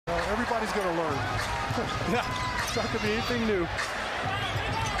everybody's going to learn. Yeah, it's not going to be anything new.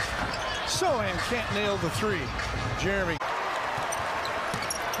 Sohan can't nail the three. Jeremy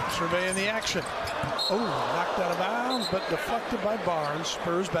surveying the action. Oh, knocked out of bounds, but deflected by Barnes.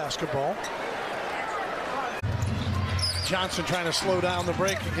 Spurs basketball. Johnson trying to slow down the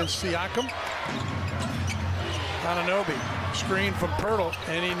break against Siakam. Anunoby, screen from Pirtle,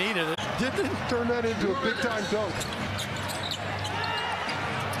 and he needed it. Didn't turn that into a big-time dunk.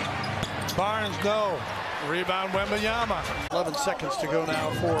 Barnes, no. Rebound, Wembanyama. 11 seconds to go now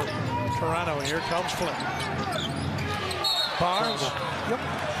for Toronto. Here comes Flynn. Barnes. Yep.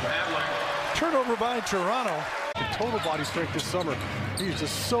 Turnover by Toronto. Total body strength this summer. He's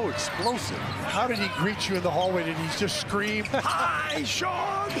just so explosive. How did he greet you in the hallway? Did he just scream, "Hi,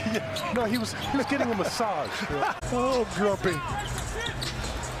 Sean"? Yeah. No, he was getting a massage. Yeah. Oh, grumpy.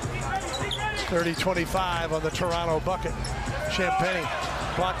 30-25 on the Toronto bucket. Champagne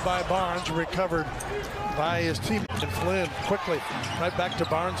blocked by Barnes, recovered by his team. And Flynn quickly right back to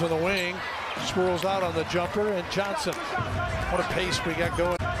Barnes on the wing. Swirls out on the jumper, and Johnson. What a pace we got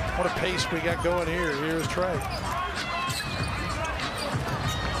going. What a pace we got going here. Here's Trey.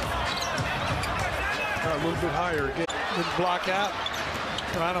 A little bit higher again. Didn't block out.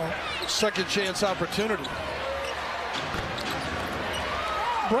 Toronto, second chance opportunity.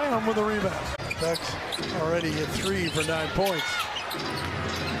 Brown with the rebound. Beck's already hit 3 for 9 points.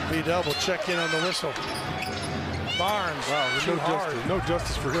 B-double, check in on the whistle. Barnes, wow, too hard. No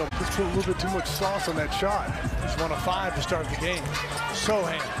justice for him. Just put a little bit too much sauce on that shot. He's 1 of 5 to start the game.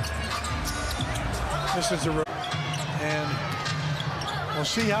 Sohan. This is a... And we'll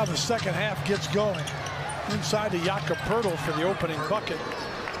see how the second half gets going. Inside to Jakob Pirtle for the opening bucket.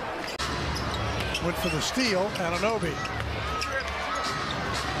 Went for the steal, Anunoby.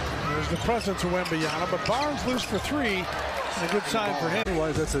 There's the presence of Wembanyama, but Barnes loose for 3. And a good sign for him.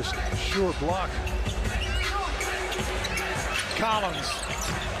 Otherwise, that's a sure block. Collins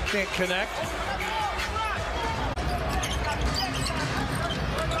can't connect.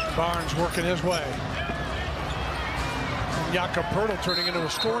 Barnes working his way. Jakob Pirtle turning into a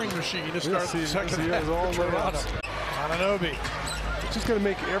scoring machine to start the second half. Anunoby. It's just going to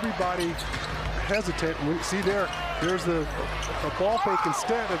make everybody hesitant. See there's a ball fake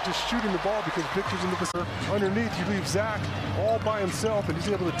instead of just shooting the ball because Victor's in the position. Underneath, you leave Zach all by himself, and he's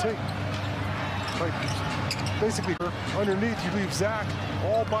able to take. Like, basically, underneath, you leave Zach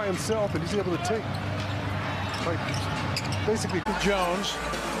all by himself, and he's able to take. Like, basically. Jones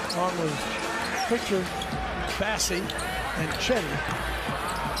on with Victor, Bassi, and Chetty.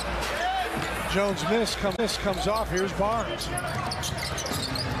 Jones miss comes off. Here's Barnes.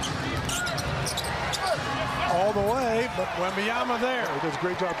 All the way, but Wembanyama there. He does a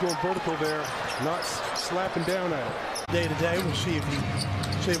great job going vertical there, not slapping down at it. Day to day, we'll see if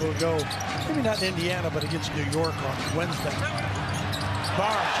he's able to go, maybe not in Indiana, but against New York on Wednesday.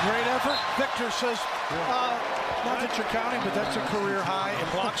 Barnes, great effort. Victor says, not that you're counting, but that's a career high in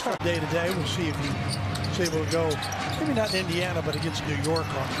blocks from day to day. We'll see if he's able to go, maybe not in Indiana, but against New York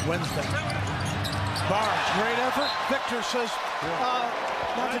on Wednesday. Barnes, great effort. Victor says,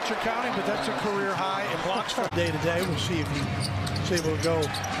 not that you're counting, but that's a career high in blocks from day to day. We'll see if he's able to go,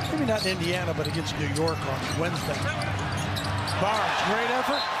 maybe not in Indiana, but against New York on Wednesday. Barnes, great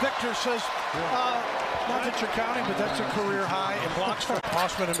effort. Victor says, not that you're counting, but that's a career high in blocks from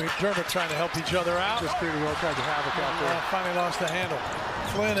Osman and McDermott trying to help each other out. Just creating all kinds of havoc out there. Finally lost the handle.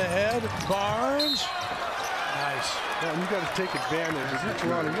 Flynn ahead. Barnes. Nice. Yeah, and you got to take advantage. If you're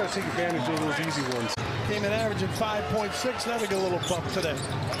Toronto, you got to take advantage of those easy ones. Came in averaging 5.6. That'll get a little bump today.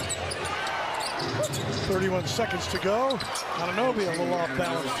 31 seconds to go. Anunoby a little off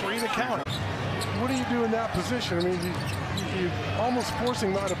balance. 3 to count. What do you do in that position? I mean, you're almost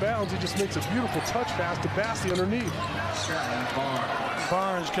forcing him out of bounds. He just makes a beautiful touch pass to Bassi underneath.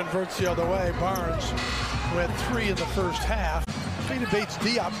 Barnes converts the other way. Barnes, who had 3 in the first half. Peter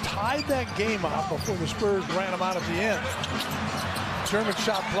Bates-Diop tied that game up before the Spurs ran him out at the end. German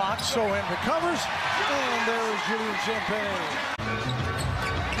shot blocked. Sohan recovers. And there is Julian Champagne.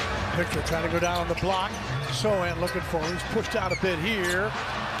 Victor trying to go down on the block. Sohan looking for him. He's pushed out a bit here.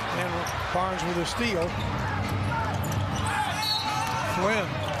 And Barnes with a steal. Flynn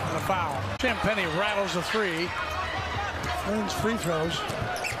and a foul. Champagne rattles a 3. Flynn's free throws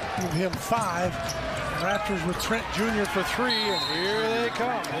give him 5. Raptors with Trent Jr. for 3, and here they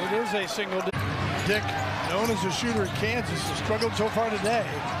come. It is a single. Dick, known as a shooter in Kansas, has struggled so far today.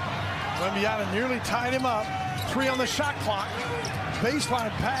 Wembanyama nearly tied him up. 3 on the shot clock. Baseline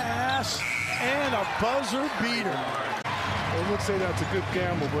pass, and a buzzer beater. I would say that's a good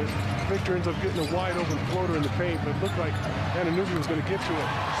gamble, but Victor ends up getting a wide open floater in the paint, but it looked like Anunoby was going to get to it.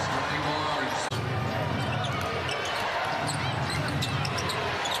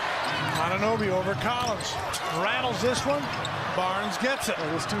 Anunoby over Collins. Rattles this one. Barnes gets it.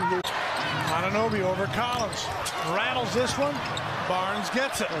 Anunoby over Collins. Rattles this one. Barnes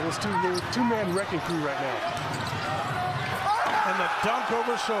gets it. This two-man wrecking crew right now. And the dunk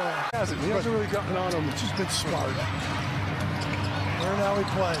over Sohan. He hasn't really gotten on him. He's just been smart. There now he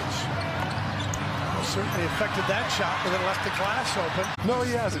plays. Well, certainly affected that shot, but it left the glass open. No,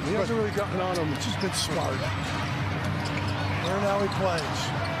 he hasn't. He hasn't really gotten on him. He's just been smart. There now he plays.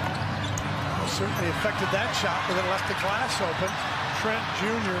 Well, certainly affected that shot, but it left the glass open. Trent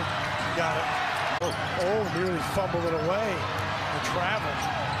Jr. got it. Oh, nearly fumbled it away. The travel.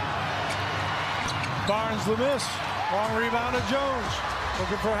 Barnes the miss. Long rebound to Jones.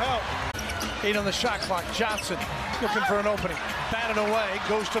 Looking for help. 8 on the shot clock. Johnson looking for an opening. Batted away.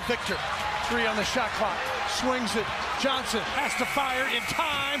 Goes to Victor. 3 on the shot clock. Swings it. Johnson has to fire in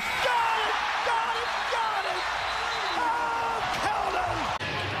time. Got it! Got it! Got it! Oh, count him!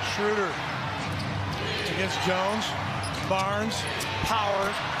 Schroeder against Jones. Barnes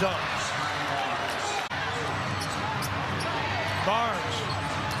powers, dunks. Barnes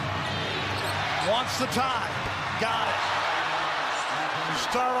wants the tie. Got it. We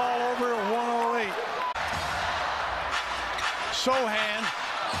start all over at 108. Sohan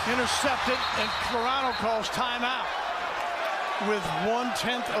intercepted, and Toronto calls timeout with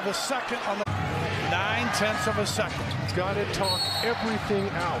 1/10 of a second on the 9/10 of a second. Got to talk everything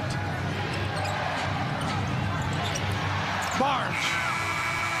out. Barnes.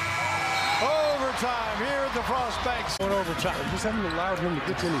 Overtime here at the Frost Banks. Overtime. Just haven't allowed him to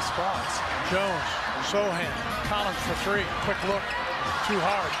get to any spots. Jones, Sohan, Collins for 3. Quick look. Too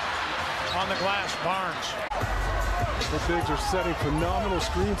hard. On the glass, Barnes. The bigs are setting phenomenal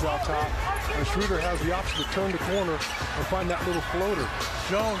screens out top, and Schroeder has the option to turn the corner and find that little floater.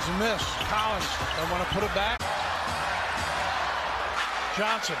 Jones miss. Collins, they want to put it back.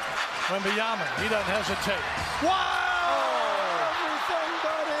 Johnson, Wembanyama, he doesn't hesitate. Wide